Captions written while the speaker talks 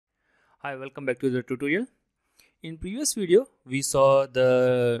Hi, welcome back to the tutorial. In previous video, we saw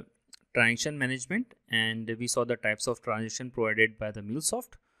the transaction management and we saw the types of transaction provided by the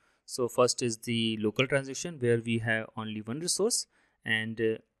Mulesoft. So first is the local transaction where we have only one resource, and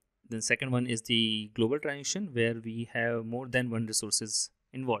the second one is the global transaction where we have more than one resources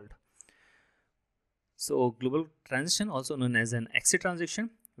involved. So global transaction, also known as an exit transaction,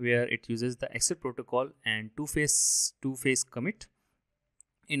 where it uses the exit protocol and two-phase commit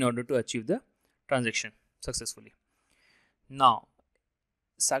in order to achieve the transaction successfully. Now,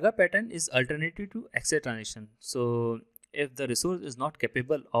 Saga pattern is alternative to exit transaction. So if the resource is not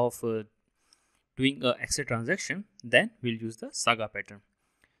capable of doing a exit transaction, then we'll use the Saga pattern.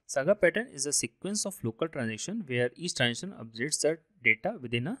 Saga pattern is a sequence of local transaction where each transaction updates the data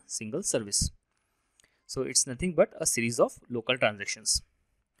within a single service. So it's nothing but a series of local transactions.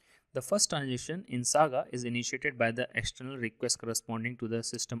 The first transaction in Saga is initiated by the external request corresponding to the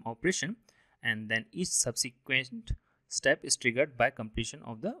system operation, and then each subsequent step is triggered by completion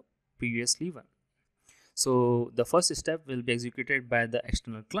of the previously one. So the first step will be executed by the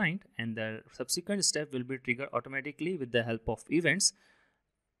external client, and the subsequent step will be triggered automatically with the help of events,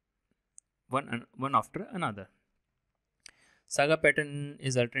 one after another. Saga pattern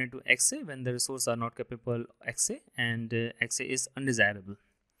is alternate to XA when the resources are not capable XA and XA is undesirable.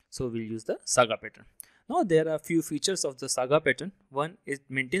 So we'll use the Saga pattern. Now there are a few features of the Saga pattern. One, it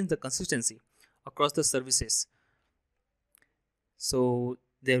maintains the consistency across the services. So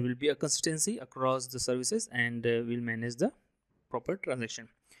there will be a consistency across the services, and we'll manage the proper transaction.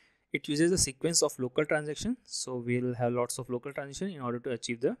 It uses a sequence of local transactions, so we'll have lots of local transactions in order to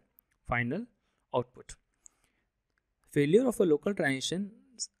achieve the final output. Failure of a local transaction,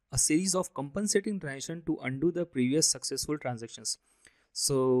 a series of compensating transactions to undo the previous successful transactions.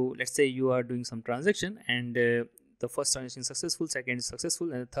 So let's say you are doing some transaction and the first transaction is successful, second is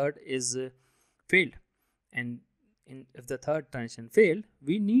successful, and the third is failed. And if the third transaction failed,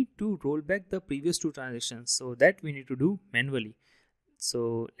 we need to roll back the previous two transactions. So that we need to do manually.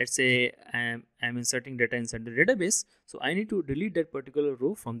 So let's say I'm inserting data inside the database. So I need to delete that particular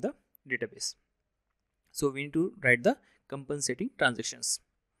row from the database. So we need to write the compensating transactions.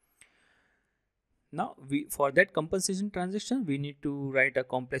 Now for that compensation transaction, we need to write a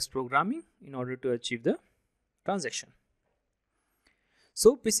complex programming in order to achieve the transaction.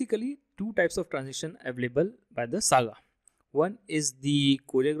 So basically two types of transaction available by the Saga. One is the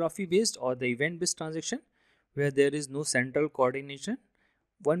choreography based or the event based transaction where there is no central coordination.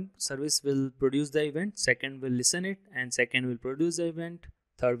 One service will produce the event, second will listen it, and second will produce the event,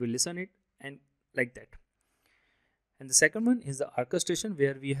 third will listen it, and like that. And the second one is the orchestration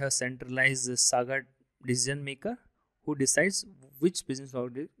where we have centralized Saga decision maker who decides which business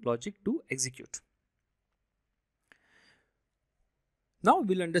logic to execute. Now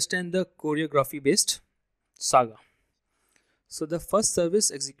we'll understand the choreography based Saga. So the first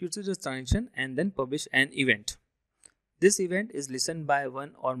service executes the transaction and then publish an event. This event is listened by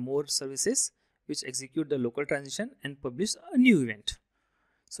one or more services which execute the local transaction and publish a new event.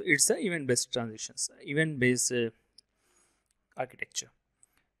 So it's the event based transactions, event based architecture.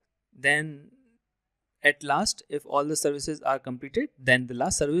 Then at last, if all the services are completed, then the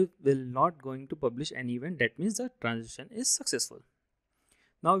last service will not going to publish any event. That means the transaction is successful.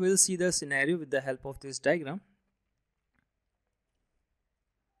 Now we'll see the scenario with the help of this diagram.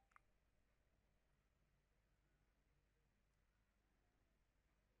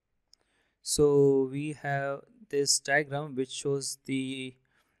 So we have this diagram which shows the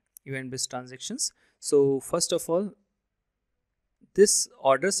event based transactions. So first of all, this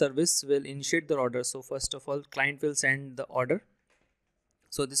order service will initiate the order. So first of all, client will send the order.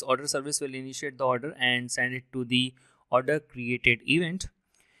 So this order service will initiate the order and send it to the order created event.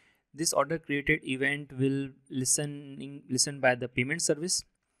 This order created event will listen by the payment service,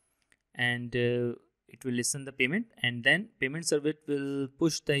 and it will listen the payment, and then payment service will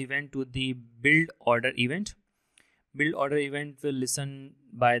push the event to the build order event. Build order event will listen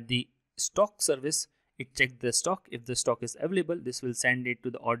by the stock service. It checks the stock. If the stock is available, this will send it to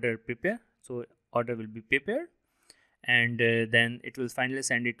the order prepare. So order will be prepared, and then it will finally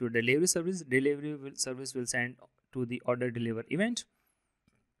send it to delivery service. Service will send to the order deliver event,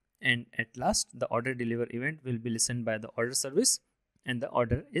 and at last the order deliver event will be listened by the order service, and the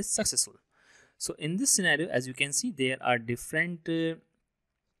order is successful. So in this scenario, as you can see, there are different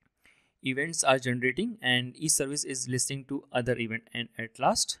events are generating, and each service is listening to other event, and at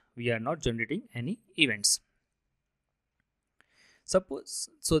last we are not generating any events. Suppose,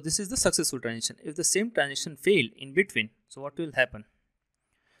 so this is the successful transaction. If the same transaction fail in between, so what will happen?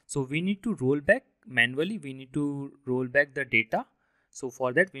 So we need to roll back manually, we need to roll back the data So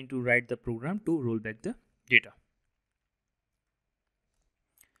for that we need to write the program to roll back the data.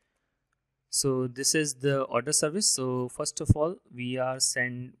 So this is the order service. So first of all, we are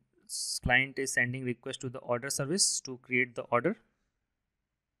client is sending request to the order service to create the order.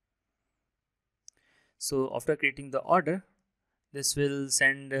 So after creating the order, this will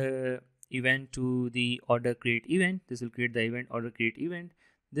send event to the order create event. This will create the event order create event.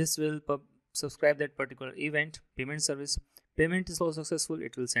 This will subscribe that particular event payment service. Payment is also successful.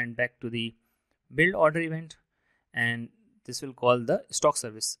 It will send back to the build order event, and this will call the stock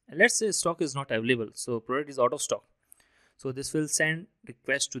service. And let's say stock is not available, so product is out of stock. So this will send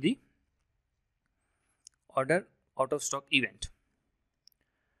request to the order out of stock event.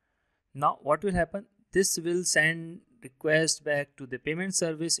 Now what will happen? This will send request back to the payment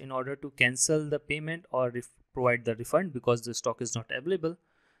service in order to cancel the payment or provide the refund because the stock is not available.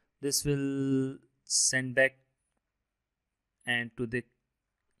 This will send back and to the,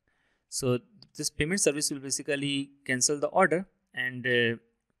 so this payment service will basically cancel the order, and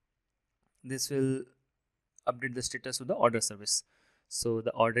this will update the status of the order service. So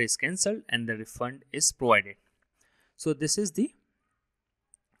the order is cancelled and the refund is provided. So this is the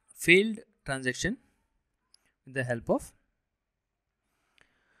failed transaction with the help of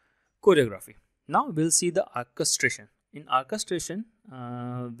choreography. Now we'll see the orchestration. In orchestration,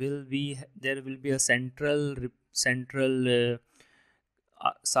 there will be a central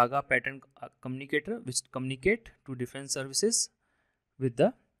Saga pattern communicator which communicate to different services with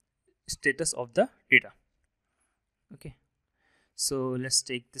the status of the data. Okay, so let's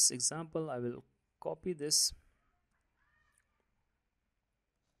take this example. I will copy this.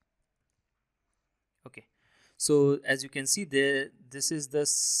 Okay, so as you can see there, this is the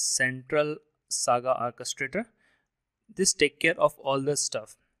central Saga orchestrator. This take care of all the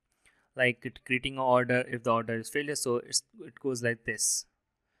stuff like creating an order if the order is failure. So it goes like this.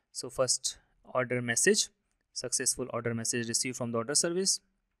 So first order message, successful order message received from the order service.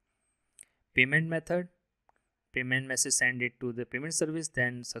 Payment method, payment message send it to the payment service,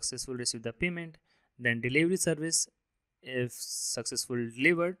 then successful receive the payment. Then delivery service, if successful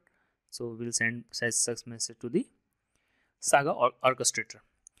delivered, so we'll send success message to the Saga orchestrator.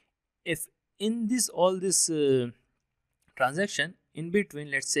 If in this all this transaction in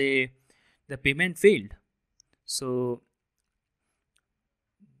between, let's say the payment failed, so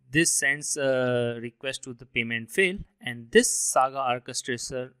this sends a request to the payment fail, and this Saga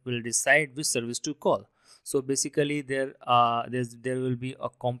orchestrator will decide which service to call. So basically there will be a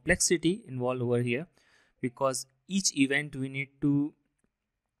complexity involved over here, because each event we need to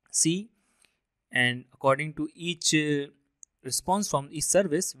see, and according to each response from each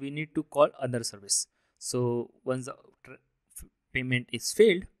service we need to call other service. So once the payment is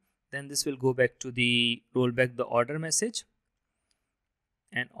failed, then this will go back to the roll back the order message,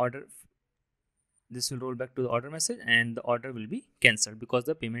 and this will roll back to the order message, and the order will be cancelled because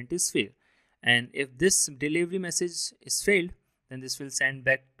the payment is failed. And if this delivery message is failed, then this will send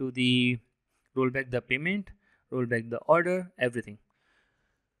back to the roll back the payment, roll back the order, everything.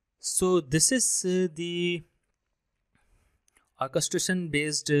 So this is the orchestration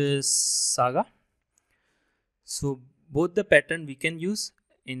based Saga. So both the pattern we can use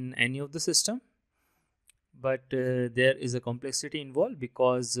in any of the system, but there is a complexity involved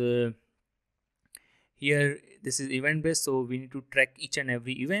because here this is event based, so we need to track each and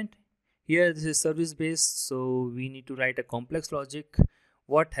every event. Here this is service based, so we need to write a complex logic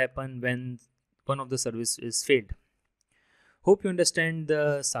what happened when one of the service is failed. Hope you understand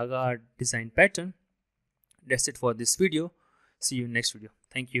the Saga design pattern. That's it for this video. See you in next video.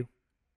 Thank you.